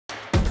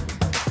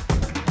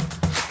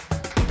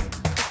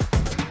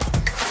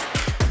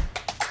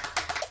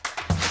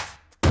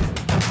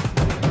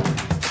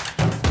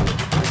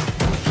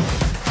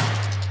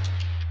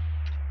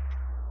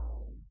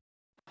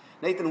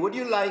Eitan, would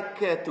you like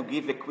to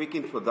give a quick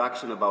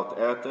introduction about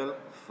Airtel,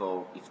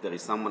 for if there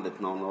is someone that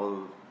don't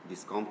know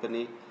this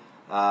company,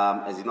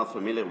 as is not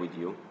familiar with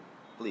you,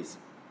 please.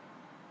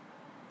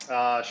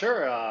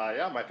 Sure.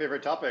 Yeah, my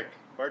favorite topic,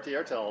 Bharti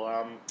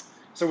Airtel.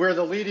 So we're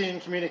the leading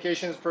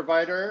communications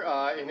provider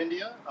in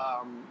India,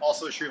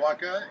 also Sri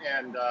Lanka,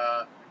 and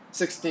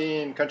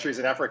 16 countries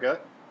in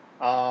Africa.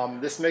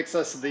 This makes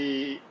us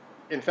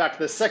in fact,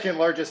 the second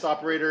largest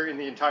operator in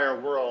the entire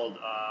world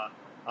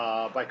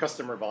by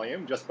customer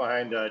volume, just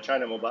behind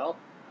China Mobile.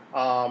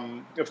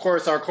 Of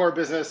course, our core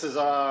business is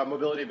a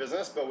mobility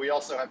business, but we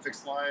also have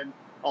fixed line,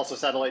 also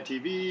satellite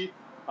TV,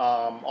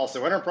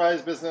 also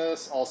enterprise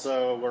business,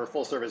 also we're a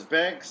full service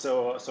bank,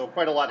 so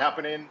quite a lot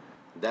happening.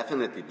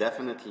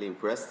 Definitely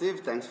impressive.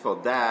 Thanks for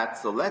that.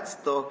 So let's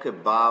talk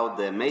about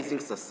the amazing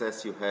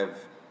success you have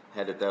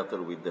had at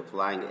Airtel with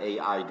deploying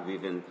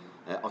AI-driven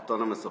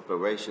autonomous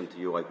operation to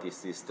your IT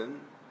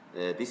system.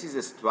 This is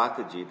a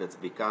strategy that's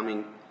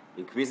becoming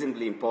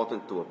increasingly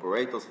important to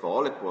operators for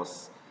all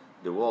across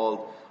the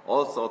world,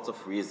 all sorts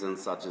of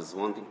reasons, such as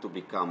wanting to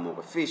become more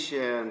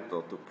efficient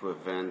or to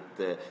prevent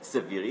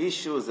severe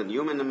issues and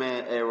human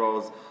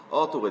errors,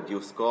 or to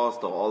reduce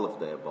cost, or all of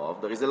the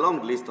above. There is a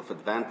long list of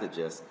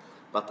advantages,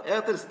 but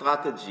Airtel's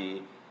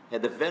strategy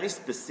had a very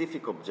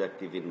specific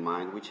objective in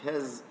mind, which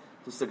has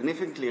to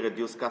significantly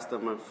reduce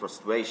customer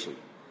frustration.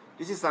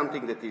 This is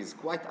something that is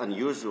quite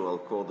unusual,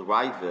 called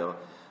River.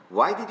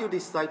 Why did you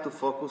decide to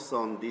focus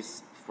on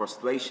this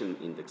frustration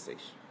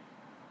indexation?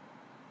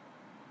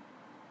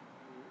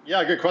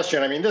 Yeah, good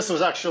question. I mean, this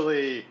was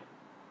actually,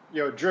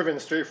 driven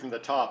straight from the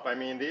top. I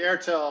mean, the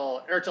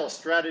Airtel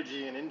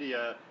strategy in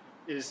India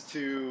is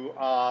to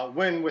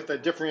win with a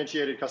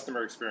differentiated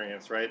customer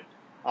experience, right?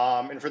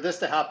 And for this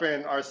to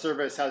happen, our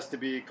service has to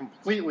be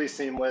completely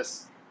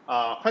seamless,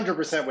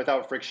 100%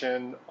 without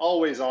friction,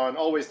 always on,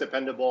 always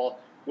dependable,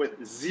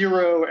 with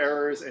zero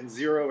errors and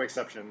zero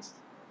exceptions.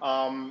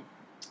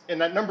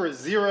 And that number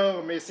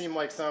 0 may seem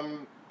like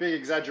some big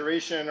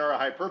exaggeration or a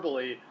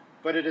hyperbole,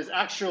 but it is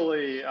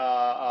actually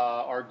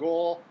our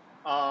goal.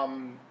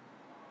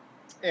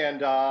 And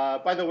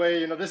by the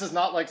way, this is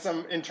not like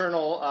some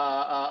internal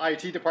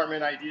IT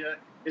department idea.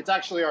 It's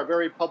actually our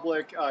very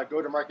public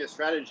go-to-market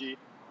strategy.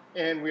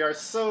 And we are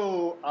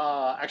so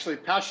actually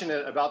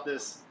passionate about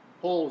this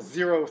whole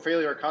zero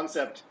failure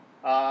concept.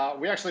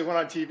 We actually went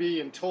on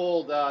TV and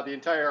told the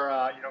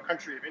entire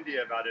country of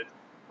India about it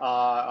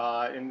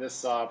in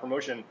this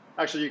promotion.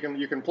 Actually,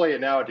 you can play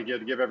it now to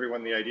give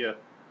everyone the idea.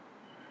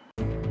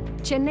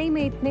 Chennai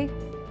में इतने,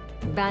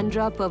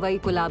 बांद्रा पवई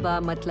कुलाबा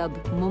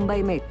मतलब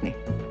मुंबई में इतने,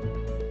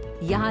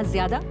 यहाँ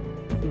ज़्यादा,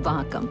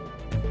 वहाँ कम।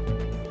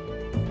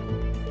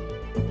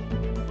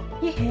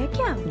 ये है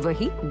क्या?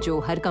 वही जो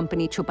हर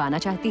कंपनी छुपाना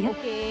चाहती है,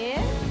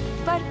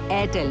 पर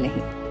एयरटेल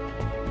नहीं।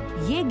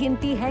 ये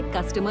गिनती है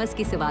कस्टमर्स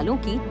की सवालों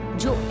की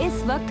जो इस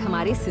वक्त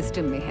हमारे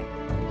सिस्टम में है।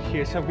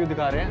 ये सब क्यों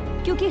दिखा रहे हैं?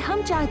 क्योंकि हम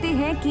चाहते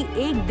हैं कि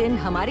एक दिन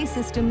हमारे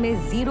सिस्टम में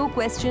 0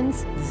 क्वेश्चंस,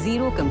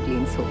 0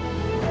 कंप्लेंट्स हो।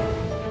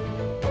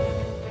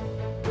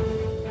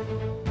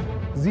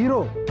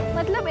 0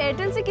 मतलब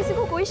एयरटेल से किसी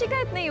को कोई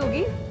शिकायत नहीं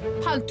होगी?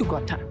 फालतू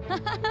कथा।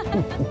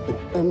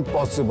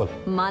 इम्पॉसिबल।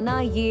 माना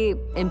ये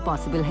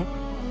इम्पॉसिबल है,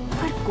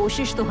 पर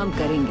कोशिश तो हम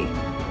करेंगे।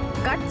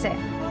 गट्स है,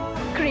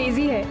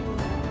 क्रेजी है,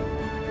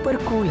 पर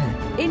कूल है।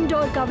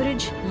 इंडोर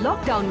कवरेज,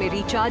 लॉकडाउन में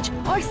रिचार्ज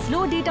और स्लो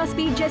डेटा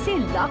स्पीड जैसे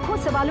लाखों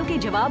सवालों के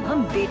जवाब हम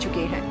दे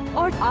चुके हैं,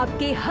 और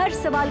आपके हर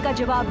सवाल का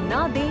जवाब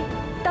ना दें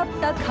तब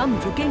तक हम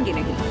रुकेंगे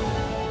नहीं।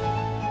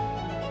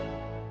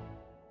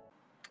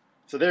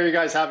 So there you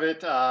guys have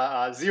it.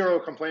 0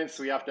 complaints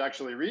we have to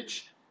actually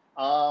reach.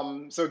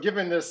 So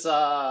given this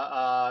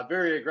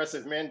very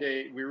aggressive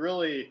mandate, we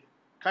really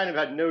kind of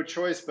had no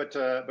choice but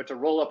to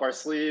roll up our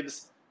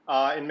sleeves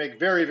and make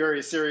very,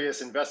 very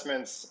serious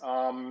investments.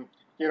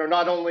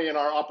 Not only in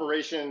our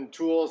operation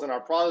tools and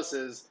our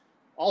processes,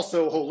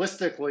 also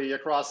holistically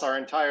across our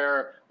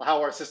entire, how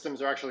our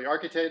systems are actually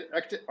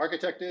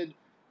architected,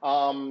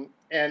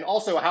 and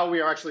also how we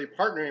are actually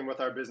partnering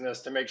with our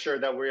business to make sure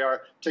that we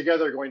are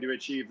together going to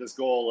achieve this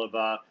goal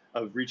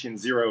of reaching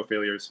 0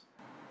 failures.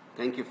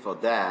 Thank you for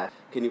that.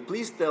 Can you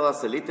please tell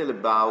us a little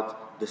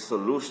about the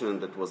solution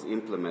that was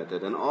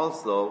implemented and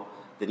also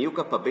the new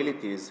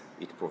capabilities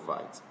it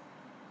provides?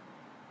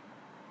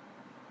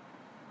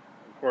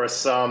 Of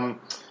course. I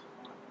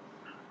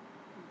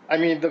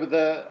mean,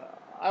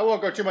 I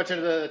won't go too much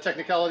into the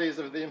technicalities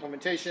of the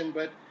implementation,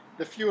 but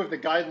the few of the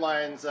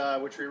guidelines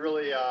which we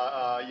really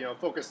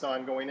focused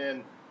on going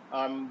in.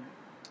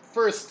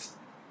 First,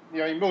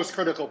 most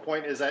critical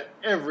point is that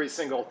every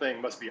single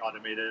thing must be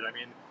automated. I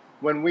mean,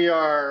 when we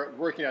are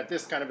working at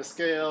this kind of a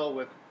scale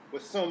with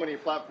so many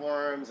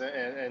platforms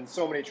and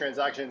so many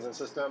transactions and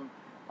system,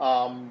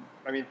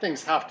 I mean,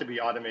 things have to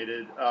be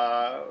automated.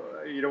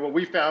 What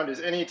we found is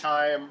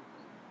anytime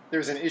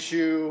there's an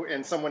issue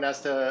and someone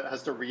has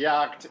to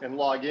react and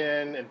log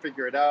in and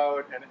figure it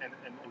out and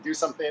do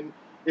something,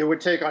 it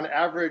would take on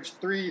average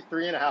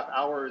 3.5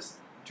 hours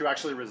to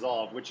actually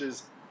resolve, which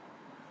is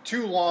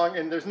too long,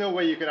 and there's no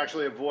way you can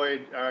actually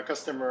avoid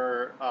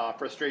customer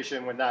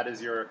frustration when that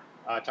is your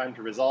time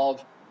to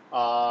resolve.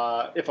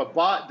 If a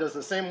bot does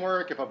the same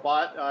work, if a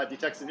bot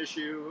detects an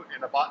issue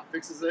and a bot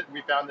fixes it,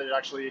 we found that it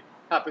actually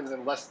happens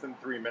in less than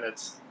 3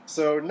 minutes.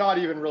 So not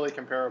even really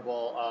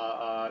comparable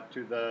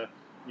to the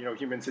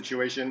human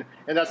situation.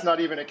 And that's not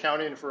even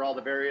accounting for all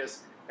the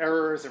various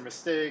errors or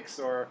mistakes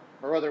or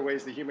other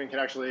ways the human can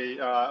actually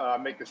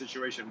make the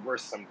situation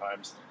worse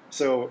sometimes.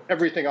 So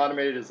everything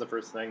automated is the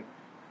first thing.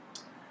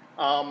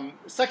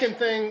 Second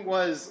thing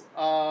was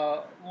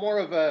more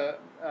of a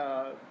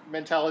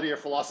mentality or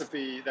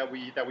philosophy that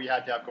we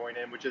had to have going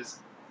in, which is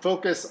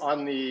focus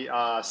on the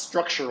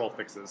structural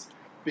fixes.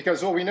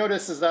 Because what we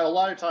notice is that a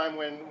lot of time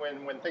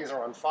when things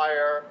are on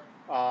fire,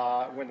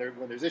 when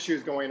there's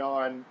issues going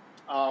on,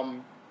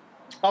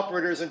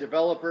 operators and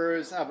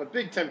developers have a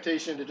big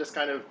temptation to just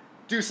kind of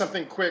do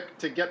something quick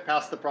to get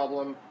past the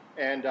problem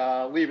and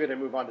leave it and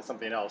move on to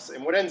something else.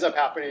 And what ends up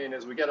happening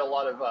is we get a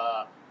lot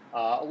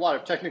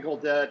of technical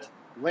debt,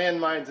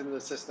 landmines into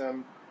the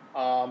system,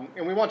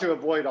 and we want to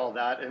avoid all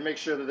that and make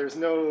sure that there's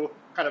no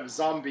kind of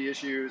zombie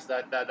issues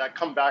that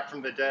come back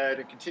from the dead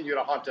and continue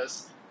to haunt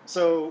us.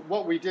 So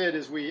what we did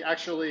is we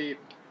actually,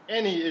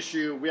 any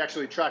issue, we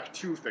actually track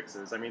 2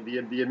 fixes. I mean,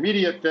 the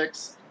immediate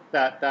fix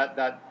that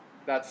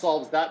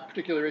solves that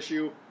particular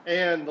issue,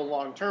 and the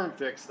long-term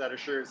fix that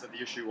assures that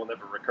the issue will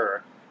never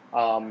recur.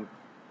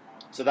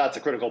 So that's a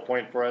critical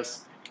point for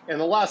us. And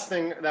the last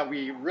thing that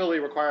we really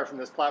require from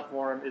this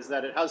platform is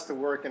that it has to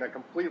work in a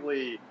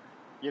completely,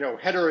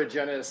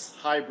 heterogeneous,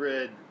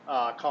 hybrid,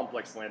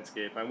 complex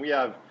landscape. And we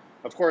have,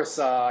 of course,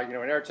 in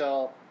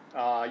Airtel,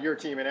 your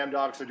team in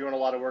Amdocs are doing a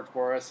lot of work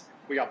for us.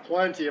 We got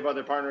plenty of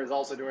other partners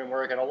also doing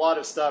work, and a lot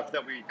of stuff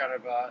that we kind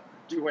of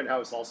do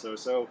in-house also.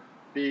 So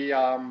the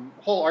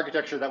whole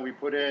architecture that we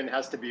put in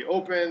has to be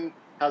open,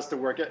 has to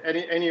work.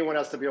 Anyone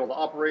has to be able to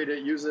operate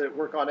it, use it,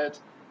 work on it.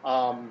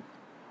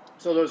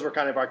 So those were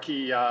kind of our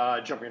key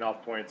jumping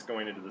off points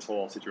going into this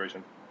whole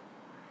situation.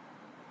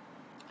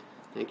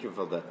 Thank you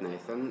for that,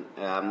 Nathan.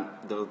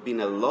 There have been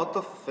a lot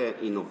of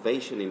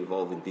innovation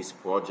involved in this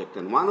project,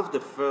 and one of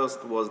the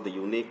first was the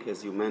unique,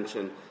 as you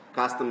mentioned,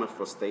 Customer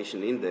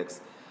Frustration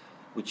Index,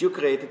 which you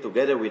created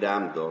together with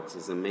Amdocs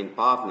as a main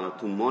partner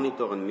to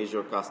monitor and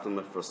measure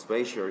customer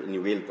frustration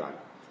in real time.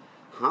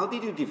 How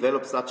did you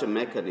develop such a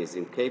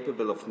mechanism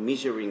capable of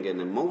measuring an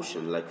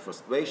emotion like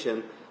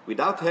frustration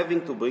without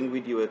having to bring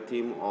with you a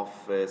team of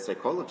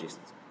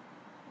psychologists?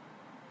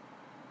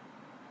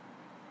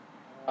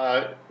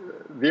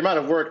 The amount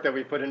of work that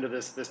we put into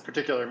this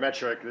particular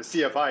metric, the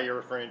CFI you're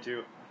referring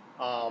to,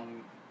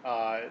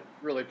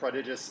 really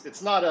prodigious.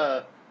 It's not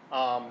a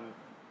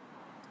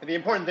the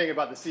important thing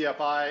about the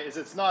CFI is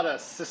it's not a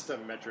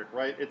system metric,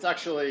 right? It's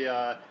actually,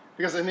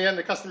 because in the end,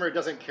 the customer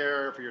doesn't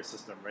care for your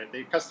system, right?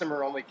 The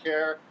customer only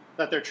care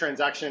that their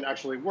transaction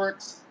actually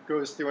works,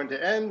 goes through end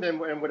to end, and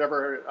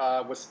whatever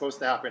was supposed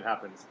to happen,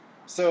 happens.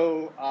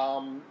 So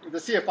the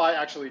CFI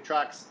actually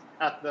tracks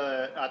at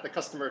the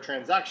customer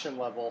transaction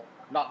level,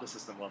 not the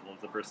system level,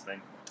 is the first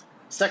thing.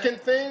 Second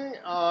thing,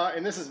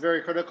 and this is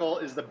very critical,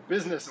 is the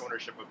business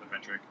ownership of the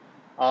metric.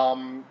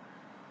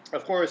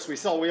 Of course, we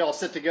all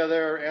sit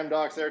together,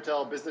 Amdocs,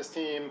 Airtel, business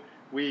team.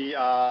 We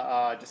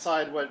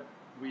decide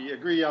we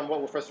agree on what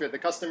will frustrate the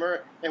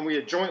customer, and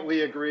we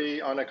jointly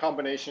agree on a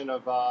combination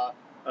of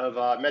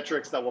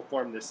metrics that will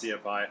form this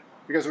CFI.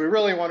 Because we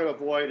really want to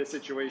avoid a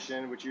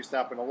situation, which used to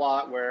happen a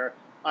lot, where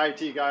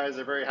IT guys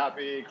are very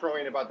happy,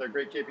 crowing about their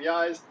great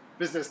KPIs.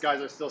 Business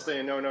guys are still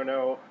saying,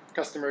 no,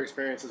 customer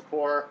experience is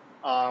poor.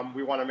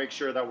 We want to make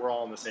sure that we're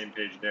all on the same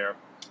page there.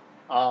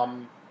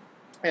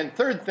 And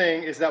third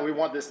thing is that we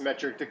want this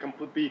metric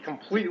to be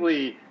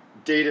completely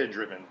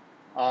data-driven.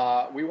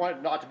 We want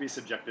it not to be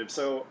subjective.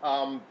 So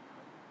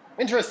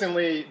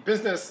interestingly,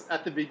 business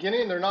at the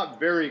beginning, they're not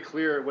very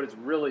clear what is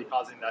really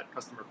causing that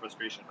customer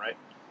frustration, right?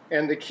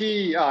 And the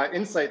key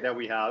insight that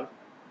we have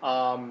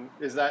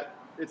is that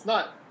it's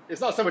not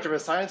so much of a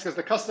science, because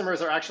the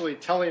customers are actually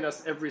telling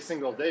us every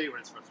single day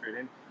when it's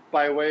frustrating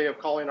by way of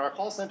calling our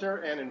call center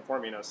and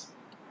informing us.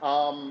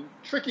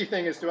 Tricky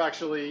thing is to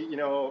actually,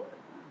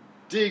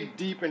 dig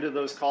deep into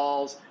those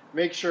calls,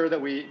 make sure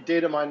that we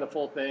data mine the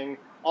full thing.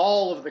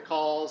 All of the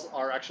calls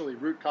are actually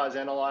root cause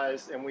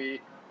analyzed, and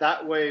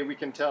that way we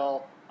can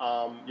tell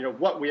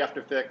what we have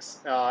to fix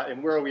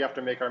and where we have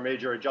to make our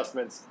major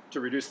adjustments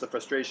to reduce the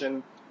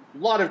frustration. A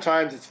lot of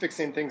times it's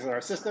fixing things in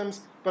our systems,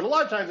 but a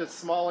lot of times it's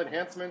small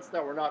enhancements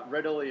that were not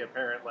readily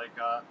apparent, like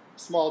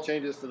small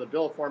changes to the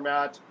bill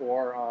format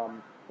or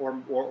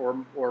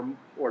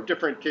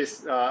different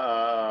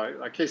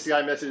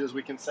KCI messages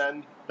we can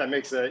send that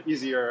makes it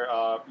easier,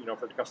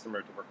 for the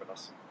customer to work with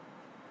us.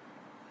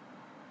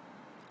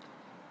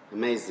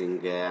 Amazing.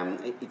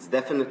 It's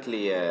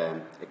definitely a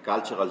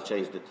cultural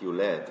change that you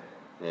led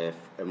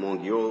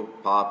among your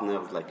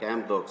partners like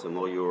Amdocs,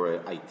 among your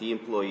IT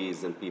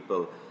employees and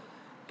people.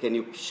 Can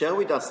you share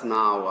with us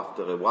now,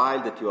 after a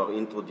while that you are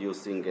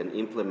introducing and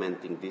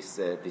implementing this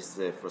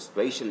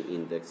frustration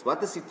index,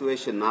 what the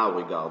situation now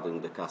regarding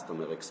the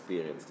customer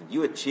experience? Did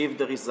you achieve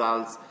the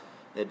results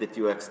that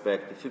you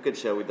expect? If you can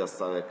share with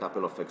us a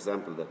couple of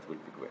examples, that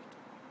would be great.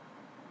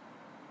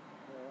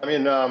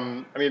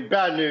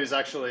 Bad news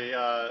actually.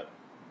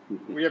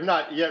 We have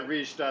not yet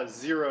reached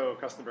 0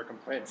 customer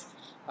complaints.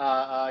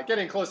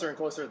 Getting closer and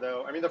closer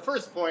though.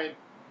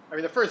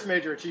 The first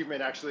major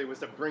achievement actually was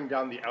to bring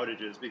down the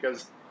outages,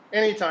 because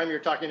anytime you're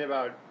talking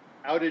about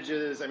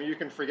outages, you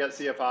can forget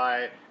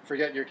CFI,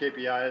 forget your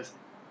KPIs.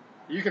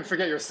 You can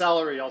forget your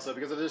salary also,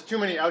 because if there's too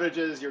many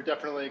outages, you're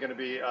definitely going to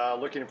be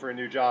looking for a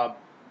new job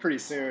pretty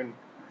soon.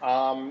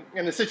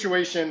 And the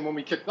situation when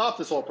we kicked off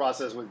this whole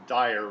process was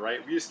dire,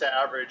 right? We used to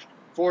average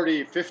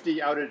 40, 50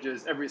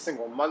 outages every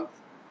single month.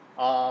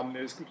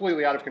 It was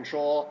completely out of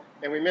control,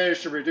 and we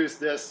managed to reduce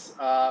this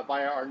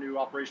via our new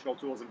operational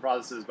tools and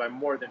processes by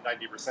more than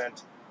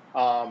 90%.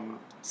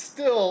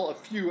 Still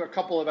a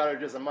couple of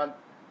outages a month,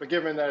 but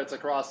given that it's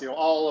across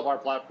all of our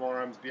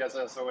platforms,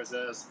 BSS,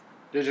 OSS,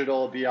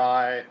 digital,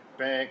 BI,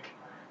 bank,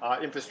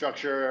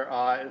 infrastructure,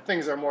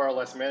 things are more or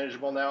less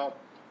manageable now.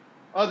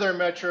 Other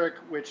metric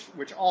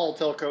which all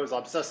telcos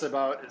obsess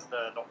about is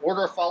the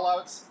order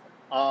fallouts.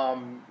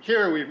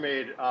 Here we've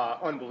made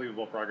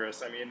unbelievable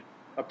progress.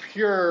 A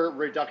pure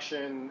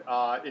reduction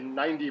in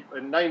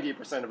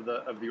 90%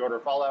 of the order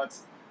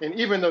fallouts, and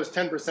even those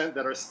 10%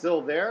 that are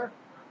still there,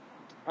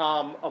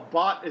 a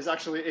bot is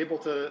actually able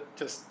to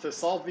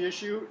solve the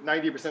issue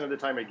 90% of the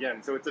time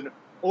again. So it's an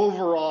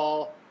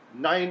overall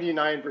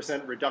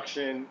 99%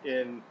 reduction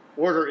in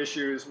order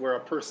issues where a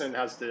person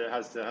has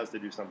to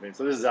do something.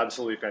 So this is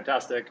absolutely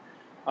fantastic.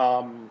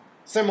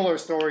 Similar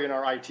story in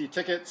our IT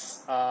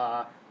tickets.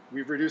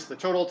 We've reduced the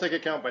total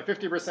ticket count by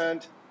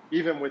 50%.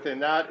 Even within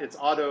that, it's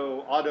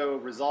auto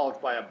resolved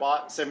by a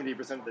bot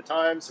 70% of the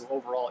time, so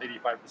overall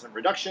 85%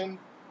 reduction.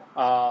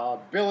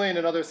 Billing,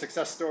 another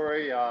success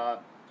story,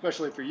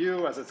 especially for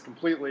you, as it's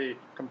completely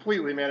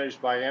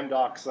managed by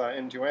Amdocs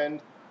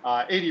end-to-end.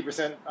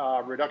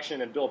 80%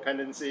 reduction in bill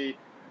pendency,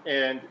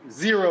 and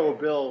 0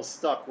 bills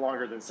stuck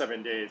longer than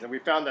 7 days. And we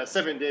found that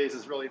 7 days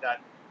is really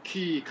that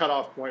key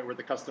cutoff point where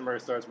the customer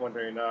starts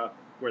wondering,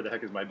 where the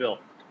heck is my bill?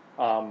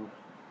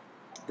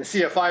 The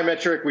CFI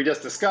metric we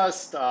just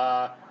discussed.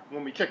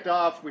 When we kicked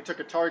off, we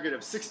took a target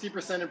of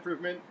 60%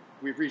 improvement.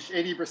 We've reached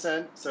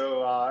 80%,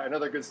 so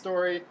another good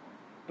story.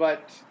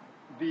 But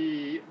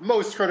the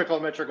most critical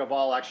metric of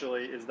all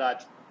actually is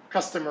that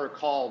customer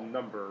call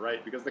number,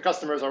 right? Because the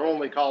customers are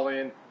only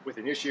calling with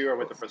an issue or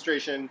with a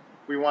frustration.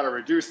 We want to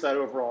reduce that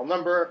overall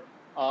number.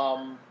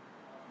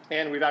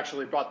 And we've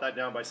actually brought that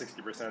down by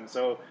 60%.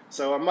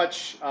 So a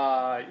much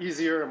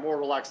easier and more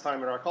relaxed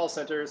time in our call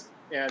centers,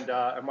 and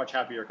a much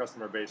happier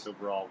customer base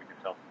overall, we can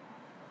tell.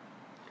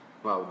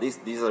 Wow,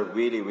 these are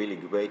really, really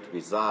great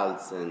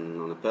results. And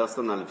on a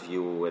personal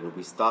view, when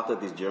we started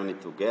this journey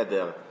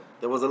together,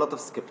 there was a lot of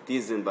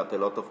skepticism, but a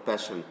lot of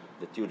passion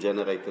that you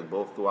generated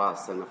both to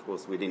us and, of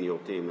course, within your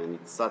team. And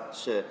it's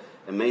such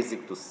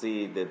amazing to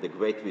see the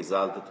great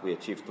result that we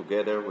achieved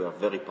together. We are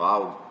very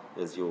proud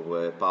as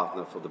your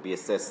partner for the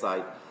BSS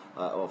side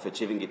of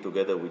achieving it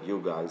together with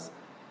you guys.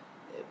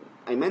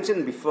 I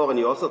mentioned before, and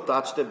you also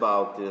touched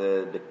about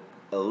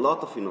a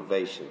lot of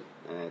innovation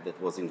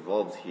that was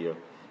involved here.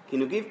 Can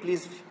you give,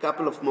 please, a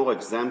couple of more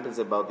examples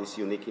about this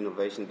unique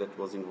innovation that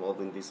was involved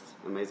in this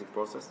amazing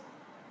process?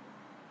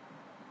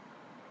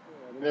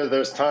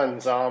 There's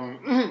tons.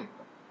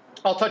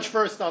 I'll touch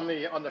first on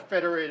the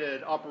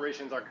federated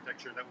operations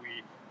architecture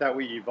that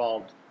we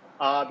evolved,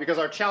 because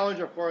our challenge,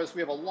 of course,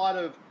 we have a lot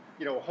of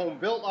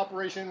home-built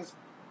operations,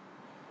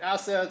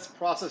 assets,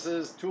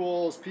 processes,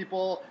 tools,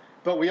 people,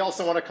 but we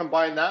also want to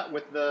combine that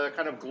with the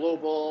kind of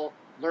global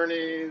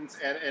learnings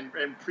and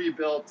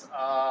pre-built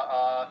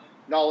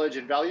knowledge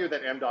and value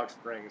that Amdocs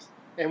brings.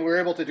 And we're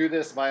able to do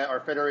this via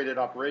our federated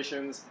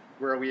operations,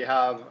 where we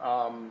have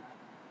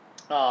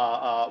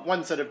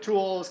one set of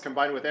tools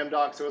combined with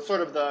Amdocs. So it's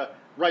sort of the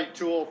right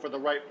tool for the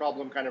right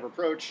problem kind of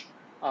approach.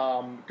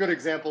 Good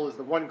example is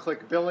the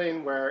one-click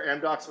billing, where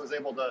Amdocs was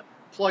able to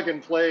plug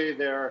and play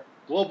their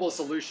global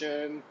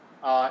solution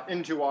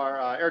into our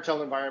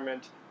Airtel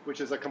environment, which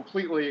is a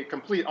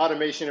complete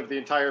automation of the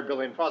entire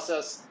billing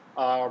process,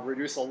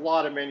 reduce a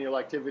lot of manual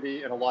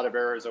activity and a lot of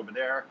errors over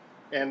there.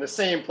 And the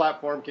same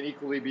platform can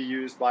equally be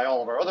used by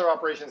all of our other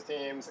operations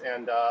teams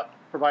and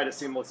provide a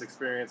seamless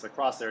experience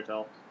across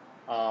Airtel.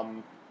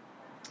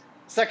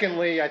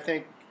 Secondly, I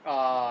think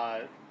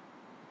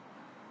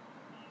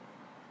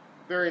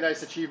very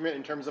nice achievement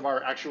in terms of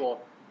our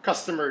actual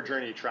customer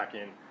journey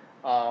tracking.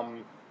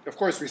 Of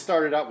course, we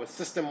started out with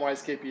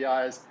system-wise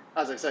KPIs.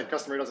 As I said,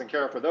 customer doesn't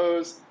care for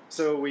those,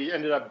 so we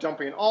ended up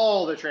dumping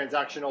all the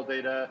transactional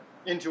data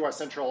into our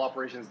central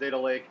operations data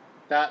lake.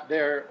 That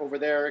over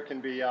there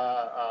can be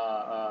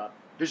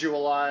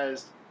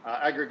visualized,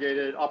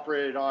 aggregated,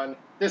 operated on.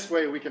 This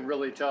way, we can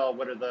really tell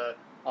what are the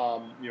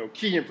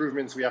key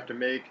improvements we have to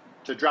make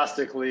to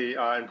drastically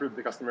improve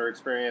the customer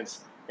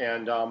experience,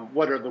 and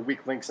what are the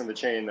weak links in the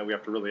chain that we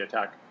have to really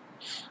attack.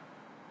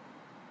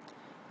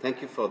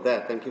 Thank you for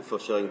that. Thank you for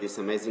sharing this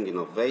amazing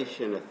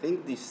innovation. I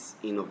think this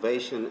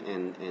innovation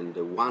and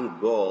the one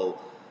goal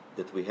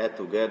that we had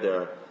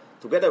together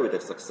with the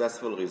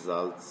successful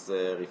results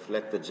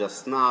reflected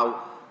just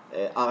now,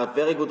 are a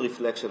very good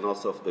reflection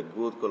also of the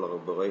good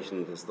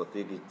collaboration, the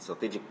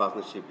strategic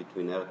partnership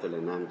between Airtel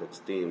and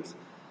Amdocs teams.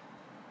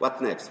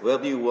 What next? Where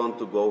do you want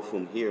to go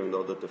from here in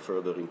order to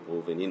further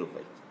improve and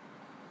innovate?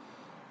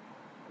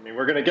 I mean,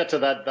 we're going to get to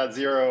that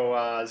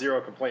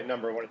zero complaint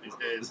number one of these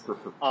days.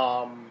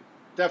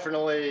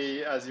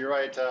 Definitely, as you're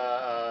right,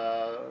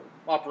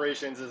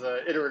 operations is an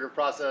iterative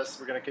process.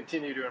 We're going to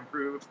continue to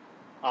improve.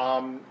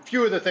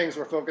 Few of the things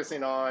we're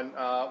focusing on.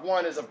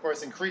 One is, of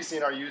course,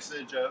 increasing our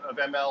usage of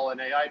ML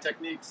and AI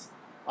techniques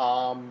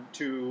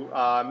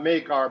to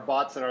make our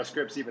bots and our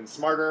scripts even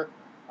smarter.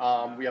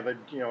 We have a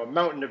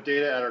mountain of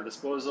data at our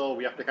disposal.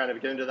 We have to kind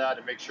of get into that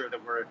and make sure that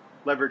we're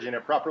leveraging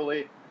it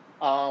properly.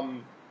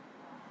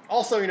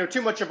 Also,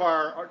 too much of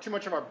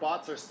our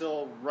bots are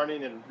still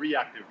running in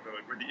reactive mode,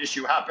 where the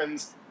issue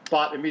happens,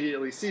 bot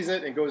immediately sees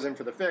it and goes in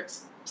for the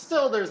fix.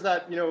 Still, there's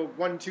that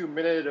 1-2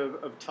 minute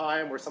of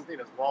time where something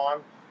is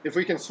wrong. If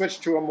we can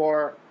switch to a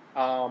more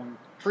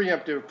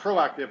preemptive,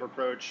 proactive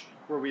approach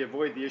where we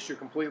avoid the issue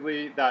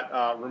completely, that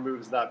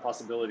removes that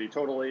possibility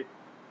totally.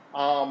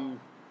 And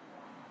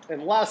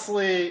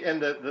lastly,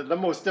 and the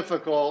most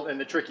difficult and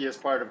the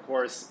trickiest part, of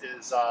course,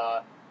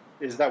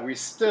 is that we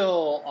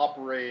still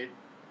operate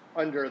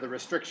under the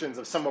restrictions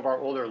of some of our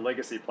older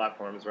legacy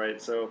platforms,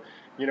 right? So,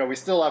 we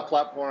still have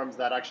platforms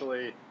that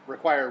actually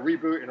require a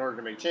reboot in order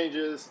to make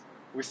changes.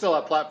 We still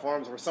have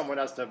platforms where someone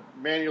has to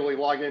manually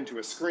log into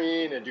a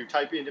screen and do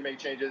typing to make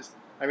changes.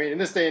 I mean, in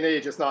this day and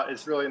age,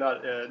 it's really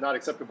not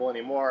acceptable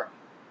anymore.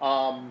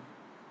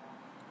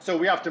 So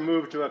we have to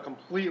move to a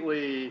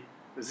completely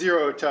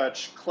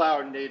zero-touch,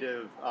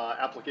 cloud-native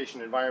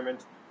application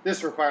environment.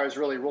 This requires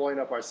really rolling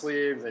up our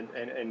sleeves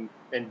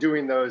and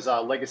doing those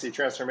legacy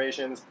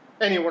transformations.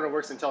 Anyone who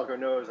works in telco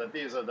knows that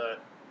these are the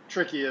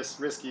trickiest,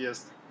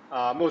 riskiest,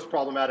 most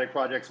problematic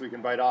projects we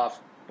can bite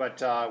off.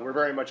 But we're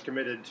very much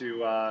committed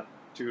to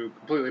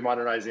completely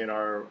modernizing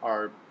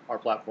our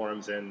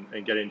platforms and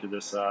getting to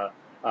this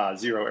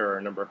zero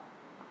error number.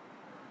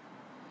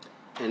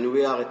 And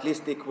we are at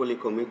least equally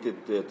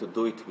committed to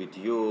do it with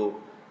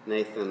you,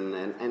 Nathan,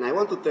 and I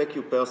want to thank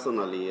you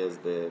personally as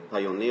the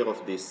pioneer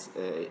of this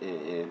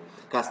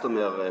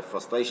customer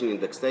frustration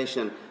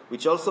indexation,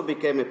 which also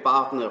became a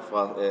partner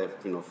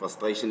for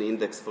frustration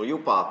index for you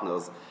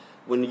partners.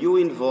 When you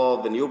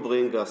involve and you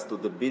bring us to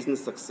the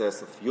business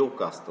success of your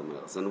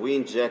customers, and we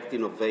inject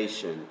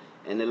innovation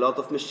and a lot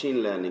of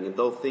machine learning and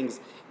those things,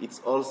 it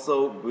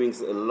also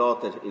brings a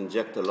lot and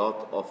inject a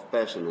lot of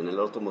passion and a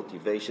lot of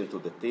motivation to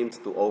the teams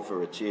to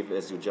overachieve,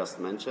 as you just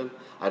mentioned.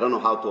 I don't know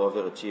how to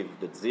overachieve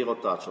the zero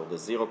touch or the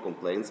zero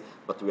complaints,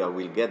 but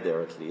we'll get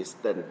there at least,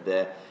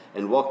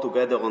 and work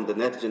together on the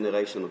next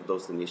generation of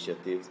those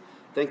initiatives.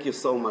 Thank you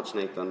so much,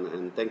 Nathan,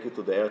 and thank you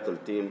to the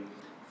Airtel team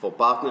for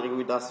partnering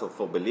with us, or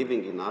for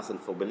believing in us, and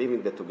for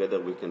believing that together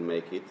we can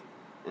make it.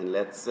 And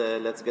let's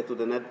get to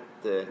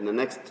the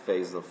next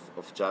phase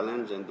of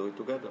challenge and do it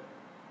together.